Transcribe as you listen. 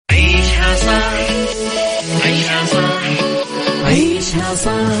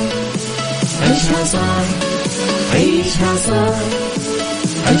عيشها صح عيشها صح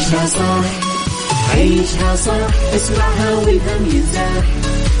عيشها صح عيشها صح اسمعها والهم ينزاح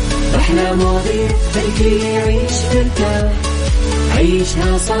أحلى مواضيع خلي يعيش مرتاح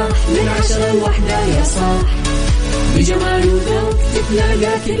عيشها صح من 10 ل1 يا صاح بجمال وذوق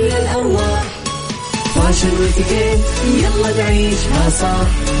تتلاقى كل الأرواح فاشل واتيكيت يلا نعيشها صح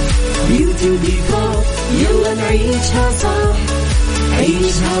بيوتي وديكور يلا نعيشها صح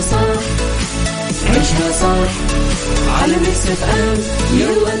عيشها صح عيشها صح على ميكس اف ام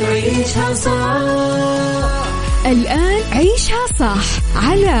يلا نعيشها صح. الآن عيشها صح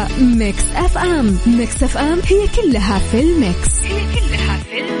على ميكس اف ام. ميكس اف ام هي كلها في الميكس.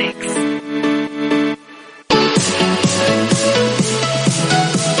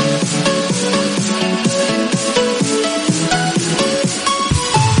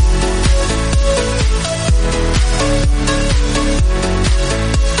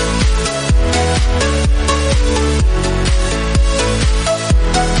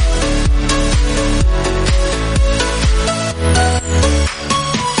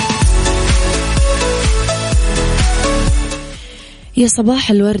 يا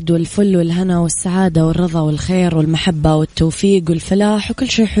صباح الورد والفل والهنا والسعادة والرضا والخير والمحبة والتوفيق والفلاح وكل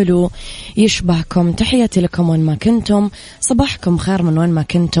شيء حلو يشبهكم. تحياتي لكم وين ما كنتم، صباحكم خير من وين ما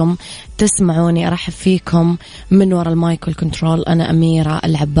كنتم تسمعوني. أرحب فيكم من وراء المايك والكنترول، أنا أميرة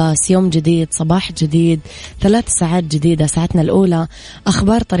العباس. يوم جديد، صباح جديد، 3 ساعات جديدة. ساعتنا الأولى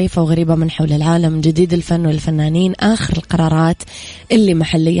أخبار طريفة وغريبة من حول العالم، جديد الفن والفنانين، آخر القرارات اللي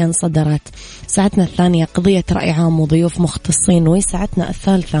محليا صدرت. ساعتنا الثانية قضية رأي عام وضيوف مختصين. وساعتنا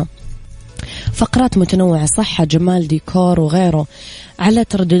الثالثة فقرات متنوعة، صحة، جمال، ديكور وغيره. على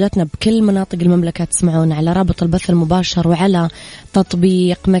تردداتنا بكل مناطق المملكة تسمعون على رابط البث المباشر وعلى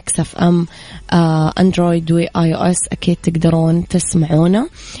تطبيق ميكس اف ام اندرويد واي او اس. أكيد تقدرون تسمعونا.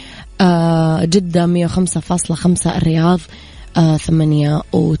 جدة 105.5، الرياض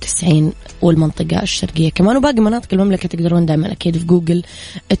 98 والمنطقة الشرقية كمان، وباقي مناطق المملكة تقدرون دائما أكيد في جوجل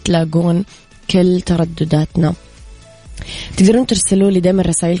تلاقون كل تردداتنا. تقدرون ترسلوا لي دائما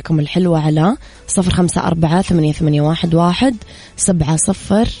رسائلكم الحلوة على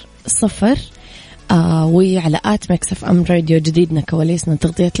 0548881700 وعلى ميكس اف ام راديو. جديدنا، كواليسنا،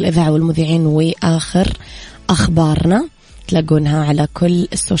 تغطية الإذاعة والمذيعين وآخر أخبارنا تلاقونها على كل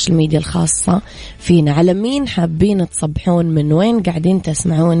السوشيال ميديا الخاصة فينا. على مين حابين تصبحون، من وين قاعدين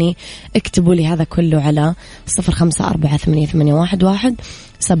تسمعوني، اكتبوا لي هذا كله على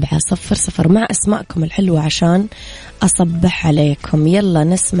 0548881700 مع أسماءكم الحلوة عشان أصبح عليكم. يلا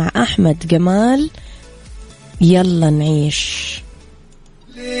نسمع أحمد جمال، يلا نعيش.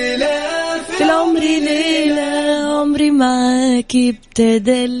 في العمر ليلة عمري معاك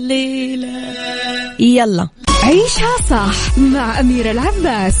ابتدى الليلة. يلا عيشها صح مع أميرة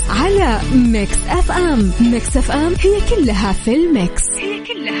العباس على ميكس اف ام. ميكس اف ام هي كلها في الميكس.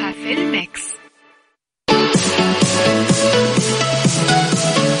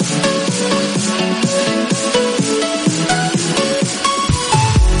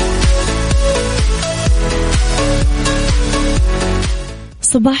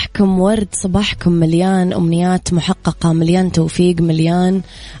 صباحكم ورد، صباحكم مليان أمنيات محققة، مليان توفيق، مليان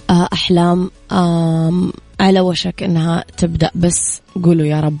أحلام على وشك أنها تبدأ. بس قولوا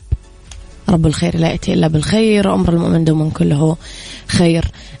يا رب، رب الخير لا يأتي إلا بالخير، أمر المؤمن دوما كله خير.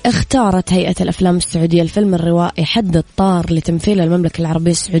 اختارت هيئة الأفلام السعودية الفيلم الروائي حد الطار لتمثيل المملكة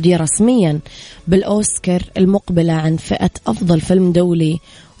العربية السعودية رسميا بالأوسكار المقبلة عن فئة أفضل فيلم دولي،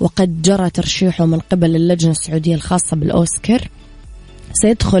 وقد جرى ترشيحه من قبل اللجنة السعودية الخاصة بالأوسكار.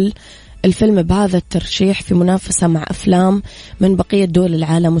 سيدخل الفيلم بهذا الترشيح في منافسة مع أفلام من بقية دول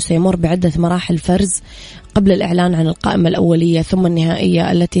العالم، وسيمر بعدة مراحل فرز قبل الإعلان عن القائمة الأولية ثم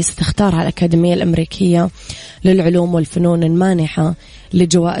النهائية التي ستختارها الأكاديمية الأمريكية للعلوم والفنون المانحة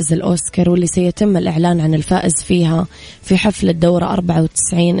لجوائز الأوسكار، واللي سيتم الإعلان عن الفائز فيها في حفل الدورة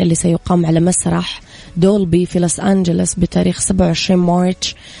 94 اللي سيقام على مسرح دولبي في لوس أنجلوس بتاريخ 27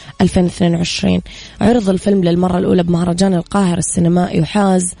 مارس 2022. عرض الفيلم للمرة الأولى بمهرجان القاهرة السينمائي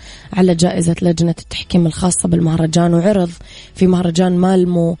وحاز على جائزة لجنة التحكيم الخاصة بالمهرجان، وعرض في مهرجان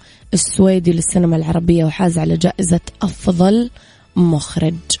مالمو السويدي للسينما العربية وحاز على جائزة أفضل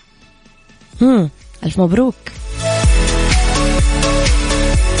مخرج. ألف مبروك.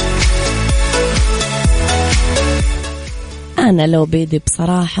 أنا لو بيدي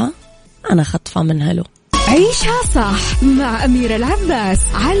بصراحة أنا خطفة من هلو. عيشها صح مع أميرة العباس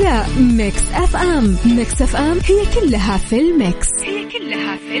على ميكس اف ام. ميكس اف ام هي كلها في الميكس.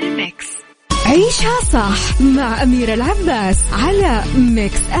 عيشها صح مع أميرة العباس على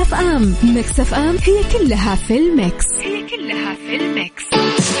ميكس اف ام. ميكس اف ام هي كلها في الميكس.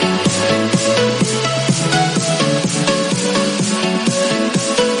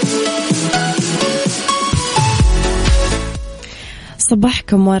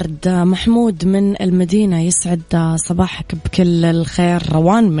 صباحكم ورد. محمود من المدينة، يسعد صباحك بكل الخير.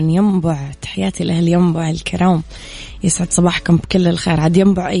 روان من ينبع، تحياتي لأهل ينبع الكرام، يسعد صباحكم بكل الخير. عاد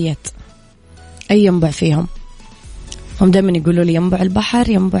ينبع أي ينبع فيهم، هم دائما يقولوا لي ينبع البحر،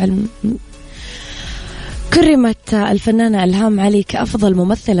 ينبع كرمت الفنانة إلهام علي كأفضل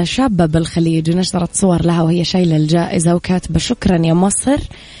ممثلة شابة بالخليج، ونشرت صور لها وهي شايلة الجائزة وكاتبة: شكرا يا مصر،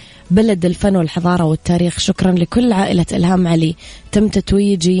 بلد الفن والحضارة والتاريخ. شكرا لكل عائلة إلهام علي، تم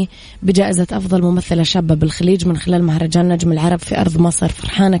تتويجي بجائزة أفضل ممثلة شابة بالخليج من خلال مهرجان نجم العرب في أرض مصر.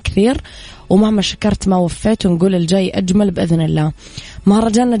 فرحانة كثير، ومهما شكرت ما وفيت، ونقول الجاي أجمل بإذن الله.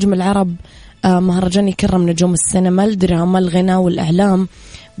 مهرجان نجم العرب مهرجان يكرم نجوم السينما، الدراما، الغناء والإعلام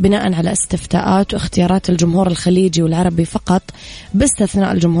بناء على استفتاءات واختيارات الجمهور الخليجي والعربي فقط،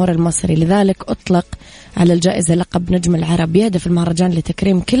 باستثناء الجمهور المصري. لذلك أطلق على الجائزة لقب نجم العرب. يهدف المهرجان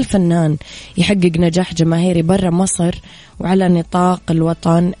لتكريم كل فنان يحقق نجاح جماهيري برا مصر وعلى نطاق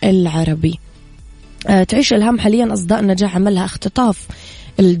الوطن العربي. تعيش إلهام حاليا أصداء نجاح عملها اختطاف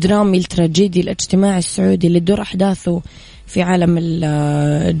الدرامي التراجيدي الاجتماعي السعودي اللي تدور أحداثه في عالم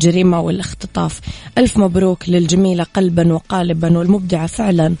الجريمة والاختطاف. ألف مبروك للجميلة قلبا وقالبا والمبدعة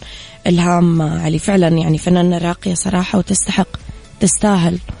فعلا إلهام علي، فعلا يعني فنانة راقية صراحة، وتستحق،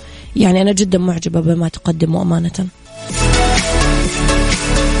 تستاهل. يعني أنا جدا معجبة بما تقدم أمانة.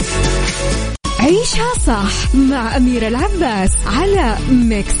 عيشها صح مع أميرة العباس على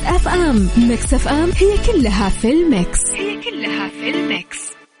ميكس أف أم. ميكس أف أم هي كلها في الميكس، هي كلها في الميكس.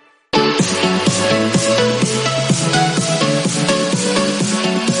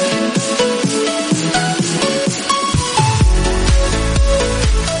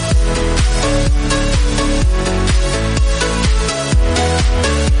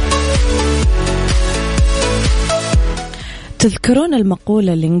 تذكرون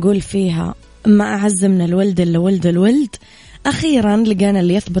المقولة اللي نقول فيها ما أعز من الولد إلا ولد الولد؟ أخيرا لقينا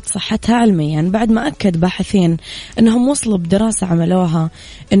اللي يثبت صحتها علميا، بعد ما أكد باحثين أنهم وصلوا بدراسة عملوها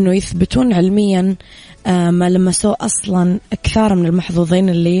أنه يثبتون علميا ما لمسوه أصلا كثار من المحظوظين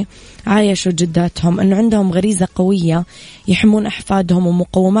اللي عايشوا جداتهم، أنه عندهم غريزة قوية يحمون أحفادهم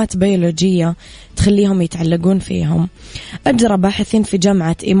ومقومات بيولوجية تخليهم يتعلقون فيهم. أجرى باحثين في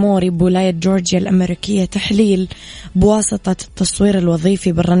جامعة إيموري بولاية جورجيا الأمريكية تحليل بواسطة التصوير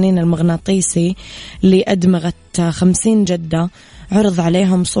الوظيفي بالرنين المغناطيسي لأدمغة 50 جدة، عرض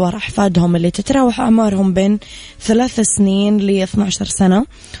عليهم صور أحفادهم اللي تتراوح أعمارهم بين 3 سنين ل 12 سنة،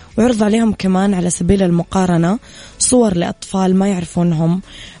 وعرض عليهم كمان على سبيل المقارنة صور لأطفال ما يعرفونهم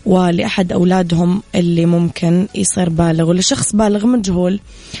ولأحد أولادهم اللي ممكن يصير بالغ ولشخص بالغ مجهول.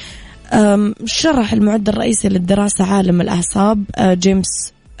 شرح المعد الرئيسي للدراسة عالم الأعصاب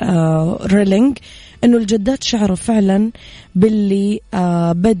جيمس ريلينج أنه الجدات شعروا فعلا باللي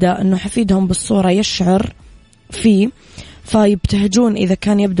بدأ أنه حفيدهم بالصورة يشعر فيه، فيبتهجون إذا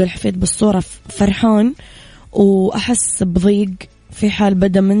كان يبدو الحفيد بالصورة فرحان، وأحس بضيق في حال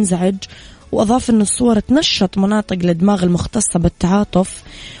بدأ منزعج. وأضاف أن الصورة تنشط مناطق الدماغ المختصة بالتعاطف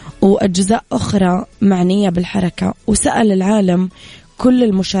وأجزاء أخرى معنية بالحركة. وسأل العالم كل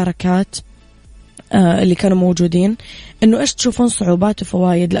المشاركات اللي كانوا موجودين أنه إيش تشوفون صعوبات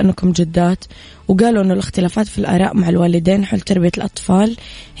وفوائد لأنكم جدات، وقالوا أنه الاختلافات في الآراء مع الوالدين حول تربية الأطفال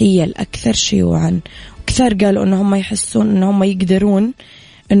هي الأكثر شيوعا. وكثير قالوا أنهم يحسون أنهم يقدرون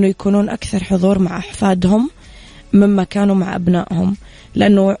أنه يكونون أكثر حضور مع أحفادهم مما كانوا مع أبنائهم،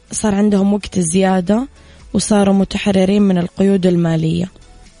 لأنه صار عندهم وقت زيادة وصاروا متحررين من القيود المالية.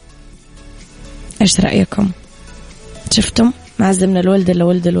 إيش رأيكم؟ شفتم؟ معز من الولد إلا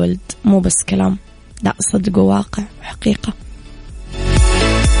ولد الولد، مو بس كلام، لا صدق وواقع وحقيقة.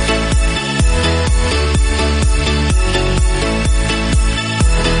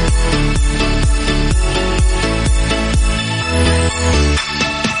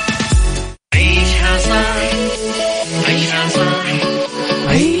 عيشها صح، عيشها صح،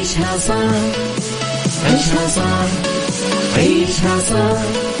 عيشها صح، عيشها صح، عيشها صح،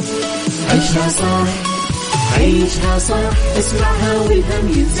 عيشها صح، عيشها صح، اسمعها والهم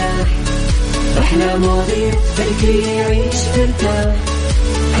ينزاح، أحلى مواضيع خلي يعيش ترتاح.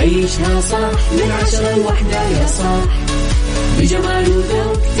 عيشها صح من 10 ل1 يا صاح، بجمال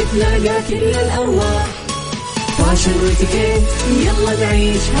وذوق تتلاقى كل الأرواح، فاشل واتيكيت يلا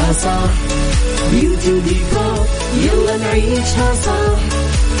نعيشها صح، بيوتي وديكور يلا نعيشها صح.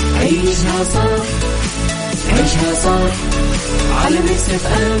 عيشها صح، عيشها صح، على ميكس اف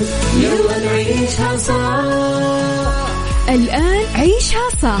ام يلا نعيشها صح. الآن عيشها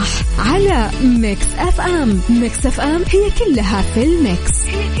صح على ميكس أف أم. ميكس أف أم هي كلها في الميكس،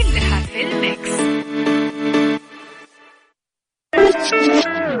 هي كلها في الميكس.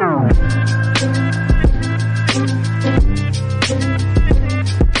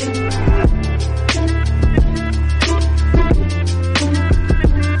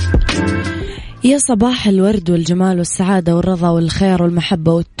 يا صباح الورد والجمال والسعادة والرضا والخير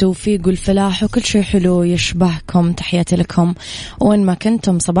والمحبة والتوفيق والفلاح وكل شيء حلو يشبهكم. تحياتي لكم وين ما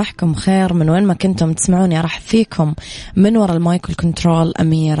كنتم، صباحكم خير من وين ما كنتم تسمعوني. أرحب فيكم من وراء المايك والكنترول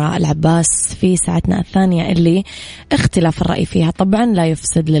أميرة العباس في ساعتنا الثانية اللي اختلاف الرأي فيها طبعا لا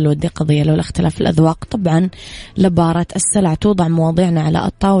يفسد للود قضية، لو الاختلاف الأذواق طبعا لبارة السلع. توضع مواضيعنا على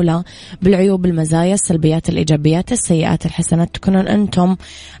الطاولة بالعيوب المزايا السلبيات الإيجابيات السيئات الحسنات، تكونون أنتم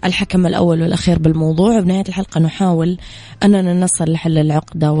الحكم الأول والأخير بالموضوع. وبنهاية الحلقة نحاول أننا نصل لحل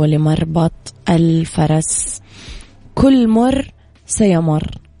العقدة ولمربط الفرس. كل مر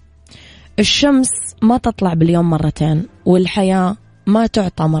سيمر، الشمس ما تطلع باليوم مرتين، والحياة ما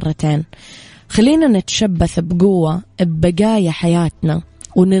تعطى مرتين. خلينا نتشبث بقوة ببقايا حياتنا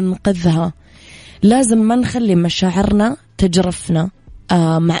وننقذها. لازم ما نخلي مشاعرنا تجرفنا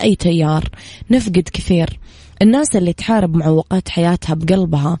مع أي تيار. نفقد كثير. الناس اللي تحارب معوقات حياتها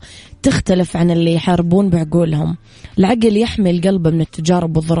بقلبها تختلف عن اللي يحاربون بعقولهم. العقل يحمي القلب من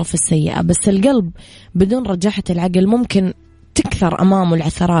التجارب والظروف السيئة، بس القلب بدون رجاحة العقل ممكن تكثر أمامه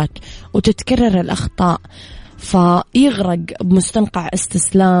العثرات وتتكرر الأخطاء، فيغرق بمستنقع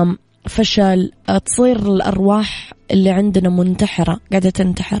استسلام، فشل. تصير الأرواح اللي عندنا منتحرة، قاعدة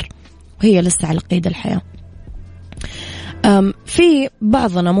تنتحر وهي لسه على قيد الحياة. في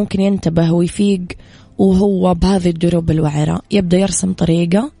بعضنا ممكن ينتبه ويفيق وهو بهذه الدروب الوعرة، يبدأ يرسم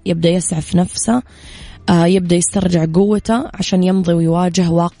طريقة، يبدأ يسعف نفسه، يبدأ يسترجع قوته عشان يمضي ويواجه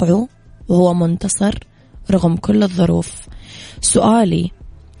واقعه وهو منتصر رغم كل الظروف. سؤالي،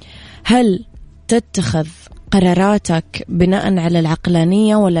 هل تتخذ قراراتك بناء على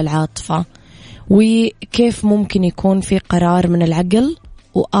العقلانية ولا العاطفة؟ وكيف ممكن يكون في قرار من العقل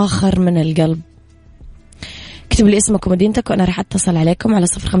وآخر من القلب؟ اكتب لي اسمك ومدينتك وأنا راح أتصل عليكم على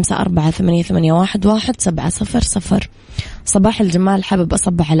 0548811700. صباح الجمال، حابب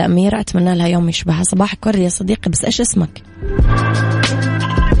أصبح على أميرة، أتمنى لها يوم يشبهها. صباحك ورد يا صديقي، بس إيش اسمك؟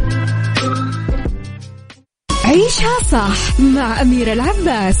 عيشها صح مع أميرة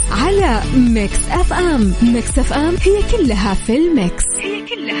العباس على ميكس أف أم. ميكس أف أم هي كلها في الميكس، هي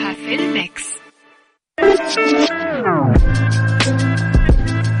كلها في الميكس.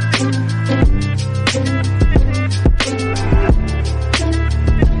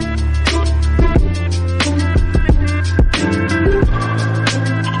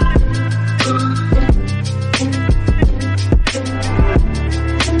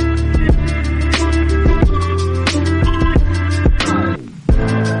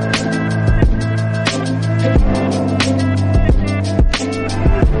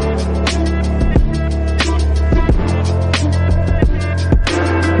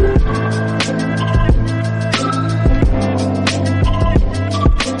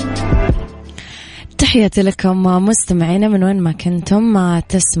 تحياتي لكم مستمعينا من وين ما كنتم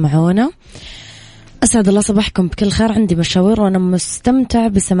تسمعونا. أسعد الله صباحكم بكل خير. عندي مشاوير وأنا مستمتع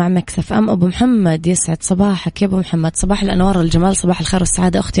بسماع ميكس أف أم. أبو محمد يسعد صباحك يا أبو محمد، صباح الأنوار والجمال، صباح الخير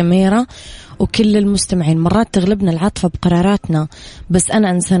والسعادة أختي أميرة وكل المستمعين. مرات تغلبنا العاطفة بقراراتنا، بس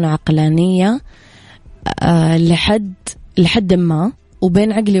أنا إنسانة عقلانية لحد ما،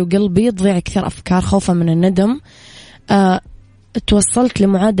 وبين عقلي وقلبي تضيع كثير أفكار خوفا من الندم. توصلت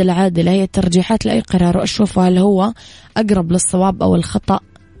لمعادلة عادلة، هي الترجيحات لأي قرار وأشوف هل هو أقرب للصواب أو الخطأ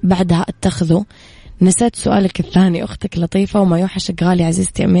بعدها أتخذه. نسيت سؤالك الثاني أختك لطيفة وما يوحشك غالي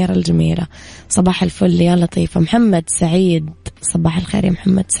عزيزتي أميرة الجميلة. صباح الفل يا لطيفة. محمد سعيد، صباح الخير يا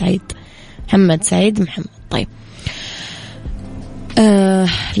محمد سعيد. محمد سعيد محمد. طيب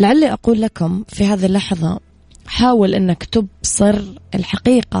لعلي أقول لكم في هذه اللحظة، حاول أنك تبصر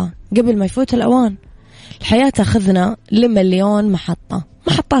الحقيقة قبل ما يفوت الأوان. الحياة تأخذنا لمليون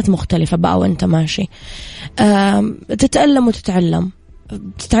محطات مختلفة بقى وانت ماشي. تتألم وتتعلم،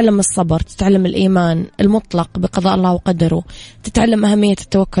 تتعلم الصبر، تتعلم الإيمان المطلق بقضاء الله وقدره، تتعلم أهمية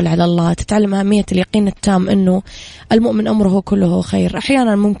التوكل على الله، تتعلم أهمية اليقين التام أنه المؤمن أمره كله خير.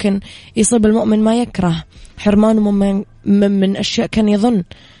 أحيانا ممكن يصيب المؤمن ما يكره، حرمانه من أشياء كان يظن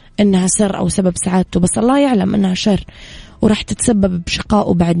أنها سر أو سبب سعادته، بس الله يعلم أنها شر وراح تتسبب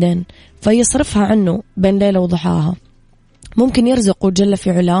بشقاء بعدين، فيصرفها عنه بين ليلة وضحاها. ممكن يرزقه جل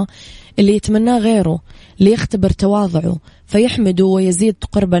في علاه اللي يتمناه غيره ليختبر تواضعه فيحمده ويزيد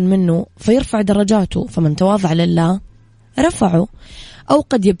قربا منه فيرفع درجاته، فمن تواضع لله رفعه. أو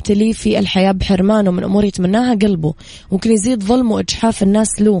قد يبتلي في الحياة بحرمانه من أمور يتمناها قلبه، ممكن يزيد ظلمه وإجحاف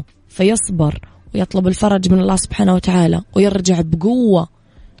الناس له فيصبر ويطلب الفرج من الله سبحانه وتعالى ويرجع بقوة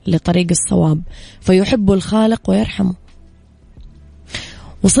لطريق الصواب فيحب الخالق ويرحمه.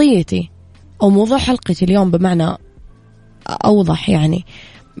 وصيتي أو موضوع حلقتي اليوم بمعنى أوضح، يعني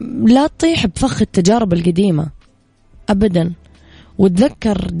لا تطيح بفخ التجارب القديمة أبدا،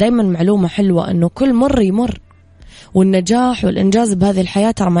 وتذكر دايما معلومة حلوة أنه كل مر يمر، والنجاح والإنجاز بهذه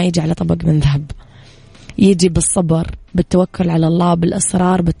الحياة ترى ما يجي على طبق من ذهب، يجي بالصبر، بالتوكل على الله،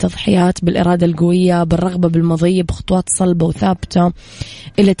 بالإصرار، بالتضحيات، بالإرادة القوية، بالرغبة بالمضي، بخطوات صلبة وثابتة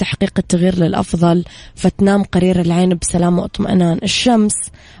إلى تحقيق التغيير للأفضل. فتنام قرير العين بسلام واطمئنان. الشمس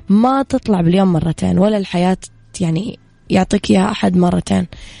ما تطلع باليوم مرتين، ولا الحياة يعني يعطيك إياها أحد مرتين.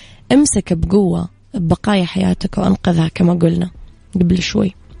 امسك بقوة ببقايا حياتك وأنقذها كما قلنا قبل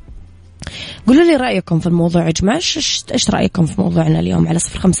شوي. قولوا لي رأيكم في الموضوع يا جماعة. إيش رأيكم في موضوعنا اليوم على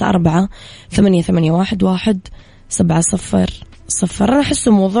 0548811700. أنا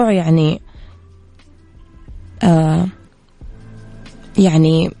أحسه موضوع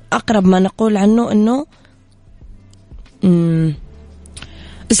يعني أقرب ما نقول عنه إنه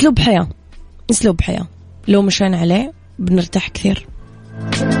أسلوب حياة لو مشينا عليه بنرتاح كثير.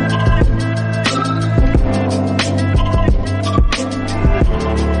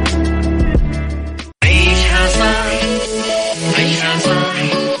 عيشها صح، عيشها صح،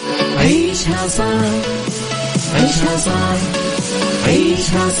 عيشها صح، عيشها صح،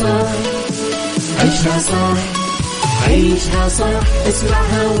 عيشها صح، عيشها صح، عيشها صح.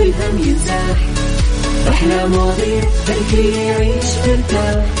 اسمعها والهم ينزاح، أحلى مواضيع خلي يعيش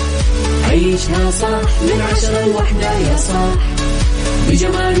مرتاح. عيشها صح من 10 ل1 يا صاح،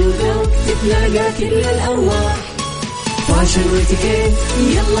 بجمال وذوق تتلاقى كل الأرواح. فاشل واتيكيت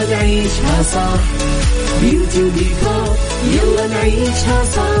يلا نعيشها صح، بيوتي وديكور يلا نعيشها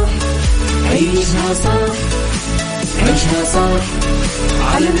صح. عيشها صح، عيشها صح،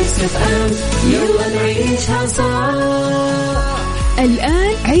 على ميكس اف ام يلا نعيشها صح.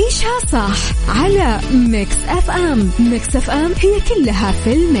 الآن عيشها صح على ميكس اف ام. ميكس اف ام هي كلها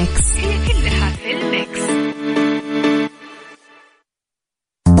في الميكس.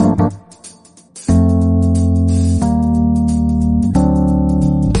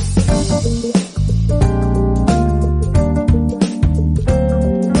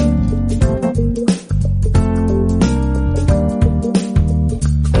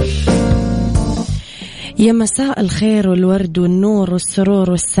 يا مساء الخير والورد والنور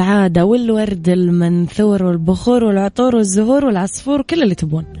والسرور والسعادة والورد المنثور والبخور والعطور والزهور والعصفور، كل اللي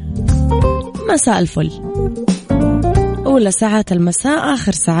تبون. مساء الفل، أولى ساعات المساء،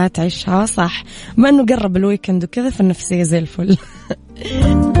 آخر ساعات عيشها صح. ما أنه قرب الويكند وكذا فالنفسية زي الفل.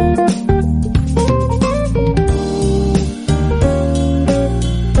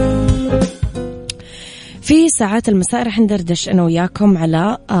 في ساعات المساء رح ندردش أنا وياكم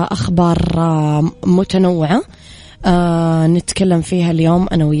على أخبار متنوعة نتكلم فيها اليوم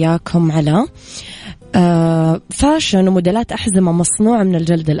أنا وياكم على فاشن وموديلات أحزمة مصنوعة من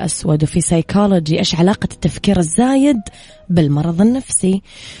الجلد الأسود، وفي سايكولوجي إيش علاقة التفكير الزايد بالمرض النفسي،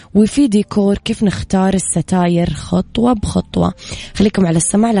 وفي ديكور كيف نختار الستاير خطوة بخطوة. خليكم على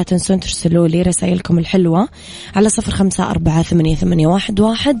السماع، لا تنسون ترسلوا لي رسائلكم الحلوة على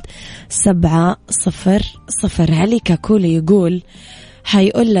 0548811700. علي كاكولي يقول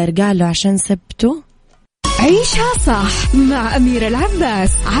حيقول له ارجع له عشان سبته. عيشها صح مع أميرة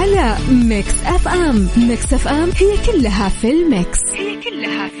العباس على ميكس اف ام. ميكس اف ام هي كلها في الميكس.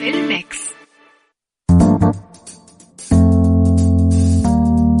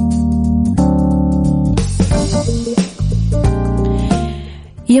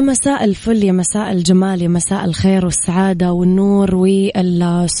 يا مساء الفل، يا مساء الجمال، يا مساء الخير والسعادة والنور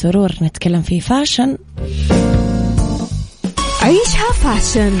والسرور. نتكلم في فاشن. عيشها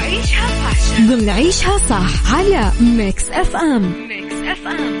فاشن ضمن عيشها صح على ميكس اف ام.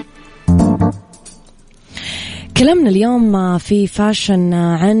 كلامنا اليوم في فاشن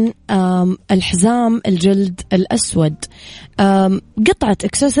عن الحزام الجلد الأسود. قطعة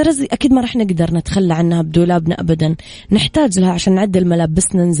اكسسوارز أكيد ما رح نقدر نتخلى عنها بدولابنا أبدا، نحتاج لها عشان نعدل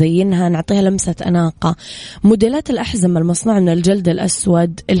ملابسنا، نزينها، نعطيها لمسة أناقة. موديلات الأحزمة المصنوعة من الجلد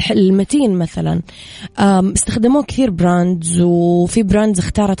الأسود المتين مثلا استخدموه كثير براندز، وفي براندز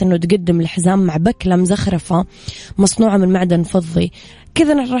اختارت أنه تقدم الحزام مع بكلة مزخرفة مصنوعة من معدن فضي.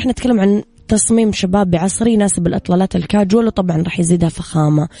 كذا رح نتكلم عن تصميم شبابي عصري يناسب الأطلالات الكاجوال، وطبعا رح يزيدها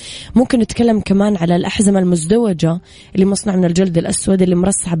فخامة. ممكن نتكلم كمان على الأحزمة المزدوجة اللي مصنوعة من الجلد الأسود اللي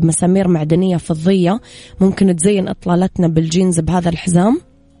مرصعة بمسامير معدنية فضية. ممكن تزين أطلالتنا بالجينز بهذا الحزام،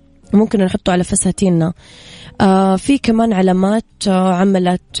 ممكن نحطه على فساتيننا. في كمان علامات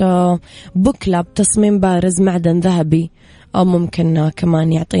عملت بوكلة بتصميم بارز معدن ذهبي، أو ممكن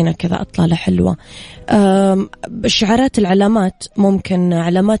كمان يعطينا كذا أطلالة حلوة. شعارات العلامات، ممكن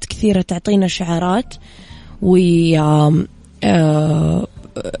علامات كثيرة تعطينا شعارات، و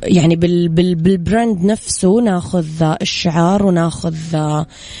يعني بالبراند نفسه ناخذ الشعار وناخذ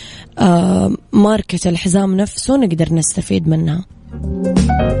ماركة الحزام نفسه نقدر نستفيد منها.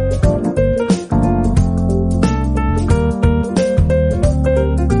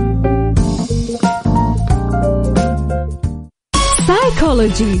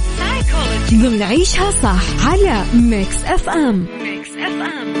 سايكولوجي ضمن عيشها صح على ميكس اف ام.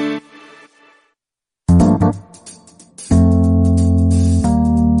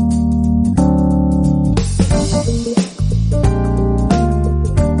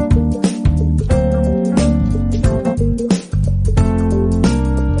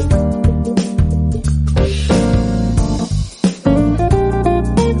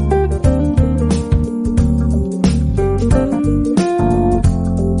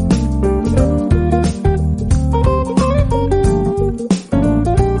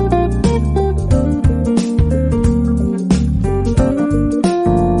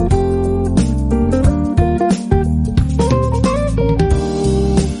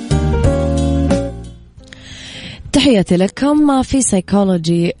 تحياتي لكم. في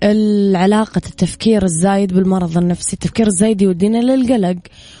سايكولوجي العلاقة التفكير الزايد بالمرض النفسي. التفكير الزايد يودينا للقلق،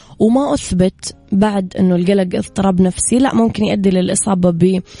 وما أثبت بعد أنه القلق اضطراب نفسي، لا ممكن يؤدي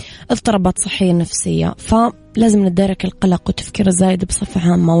للإصابة باضطرابات صحية نفسية. فلازم ندرك القلق والتفكير الزايد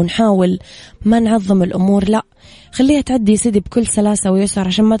بصفة عامة، ونحاول ما نعظم الأمور، لا خليها تعدي سيدي بكل سلاسة ويسر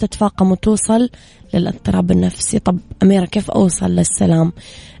عشان ما تتفاقم وتوصل للاضطراب النفسي. طب أميرة كيف أوصل للسلام؟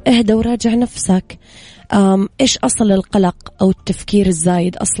 اهدى وراجع نفسك. إيش أصل القلق أو التفكير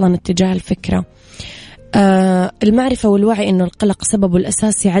الزايد أصلا اتجاه الفكرة؟ المعرفة والوعي إنه القلق سببه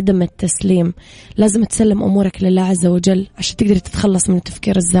الأساسي عدم التسليم. لازم تسلم أمورك لله عز وجل عشان تقدر تتخلص من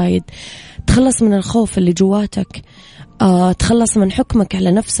التفكير الزايد، تخلص من الخوف اللي جواتك، تخلص من حكمك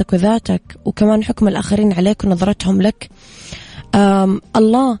على نفسك وذاتك، وكمان حكم الآخرين عليك ونظرتهم لك.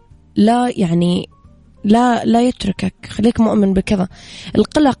 الله لا يتركك، خليك مؤمن بكذا.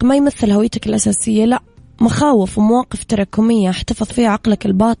 القلق ما يمثل هويتك الأساسية، لا، مخاوف ومواقف تراكمية احتفظ فيها عقلك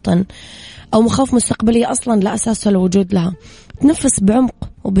الباطن، أو مخاوف مستقبلية أصلا لا أساس ولا وجود لها. تنفس بعمق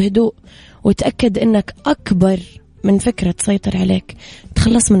وبهدوء، وتأكد أنك أكبر من فكرة تسيطر عليك.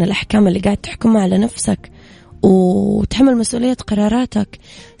 تخلص من الأحكام اللي قاعد تحكمها على نفسك، وتحمل مسؤولية قراراتك.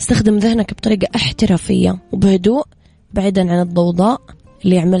 استخدم ذهنك بطريقة احترافية وبهدوء، بعيدا عن الضوضاء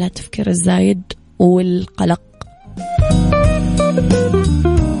اللي يعملها التفكير الزايد والقلق.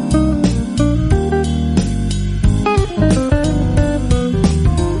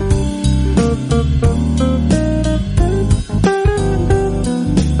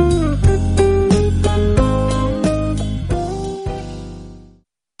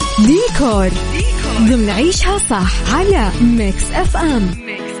 ديكور ضمن عيشها صح على ميكس اف ام.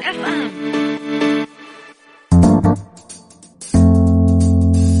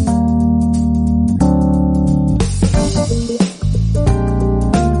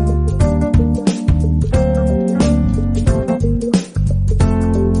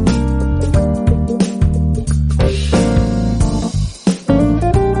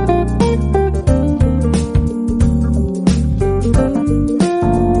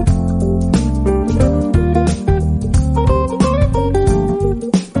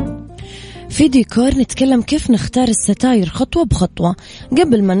 في ديكور نتكلم كيف نختار الستاير خطوة بخطوة.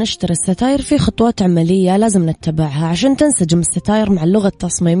 قبل ما نشتري الستاير في خطوات عملية لازم نتبعها عشان تنسجم الستاير مع اللغة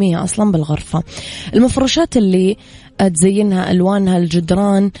التصميمية أصلا بالغرفة. المفروشات اللي تزينها، ألوانها،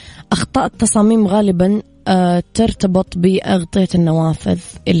 الجدران، أخطاء التصاميم غالبا ترتبط بأغطية النوافذ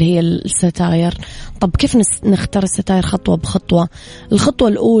اللي هي الستاير. طب كيف نختار الستاير خطوة بخطوة؟ الخطوة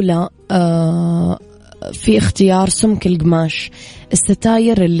الأولى في اختيار سمك القماش.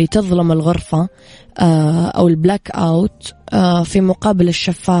 الستاير اللي تظلم الغرفة أو البلاك أوت في مقابل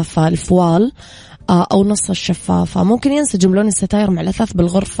الشفافة الفوال أو نص الشفافة. ممكن ينسجم لون الستاير مع الأثاث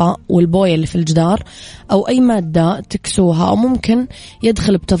بالغرفة والبوية اللي في الجدار أو أي مادة تكسوها، أو ممكن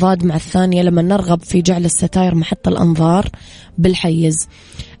يدخل بتضاد مع الثانية لما نرغب في جعل الستاير محط الأنظار بالحيز.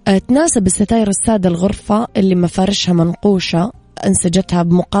 تناسب الستاير السادة الغرفة اللي مفارشها منقوشة، أنسجتها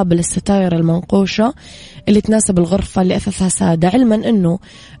بمقابل الستاير المنقوشة اللي تناسب الغرفة اللي أثاثها سادة، علما أنه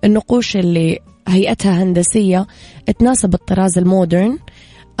النقوش اللي هيئتها هندسية تناسب الطراز المودرن،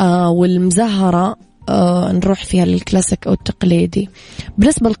 والمزهرة نروح فيها للكلاسيك أو التقليدي.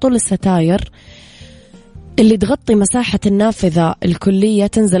 بالنسبة لطول الستاير اللي تغطي مساحة النافذة الكلية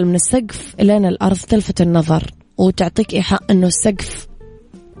تنزل من السقف إلى الأرض تلفت النظر وتعطيك إيحاء أنه السقف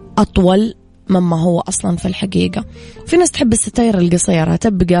أطول مما هو أصلا في الحقيقة. في ناس تحب الستاير القصيرة،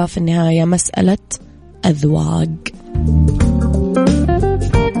 تبقى في النهاية مسألة أذواق.